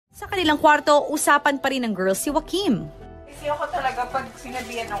Sa kanilang kwarto, usapan pa rin ng girls si Wakim. Kasi ako talaga, pag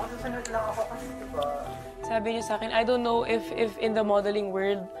sinabihan ako, susunod lang ako kasi diba? Sabi niya sa akin, I don't know if in the modeling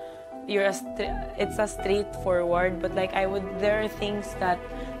world, it's a straightforward, but like there are things that,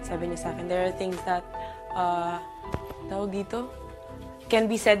 sabi niya sa akin, there are things that, tawag dito, can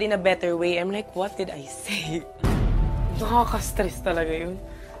be said in a better way. I'm like, what did I say? Nakaka-stress talaga yun.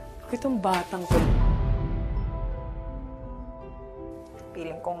 Itong batang ko.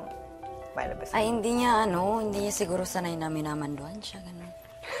 Feeling kong malabas. Ay, hindi niya siguro sanay na minamanduan siya, ganun.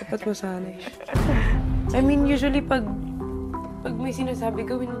 Dapat mo sanay siya. I mean, usually pag may sinasabi,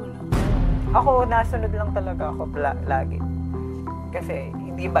 gawin mo lang. Ako, nasunod lang talaga ako lagi. Kasi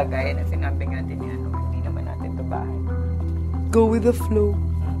hindi ba gaya na sinabi nga din yan, hindi naman natin ito bahay. Go with the flow.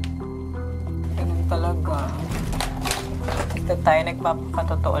 Ganun talaga. Ito tayo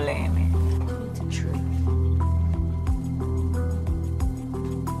nagpapakatotoo lang eh. True.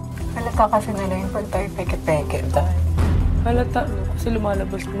 Halata kasi nila yung pag tayo peke-peke tayo. Halata, no? Kasi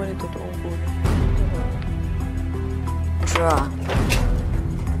lumalabas naman yung totoong ko. True.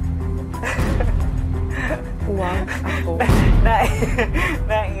 Wow, ako.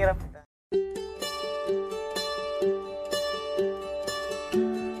 Nahihirap.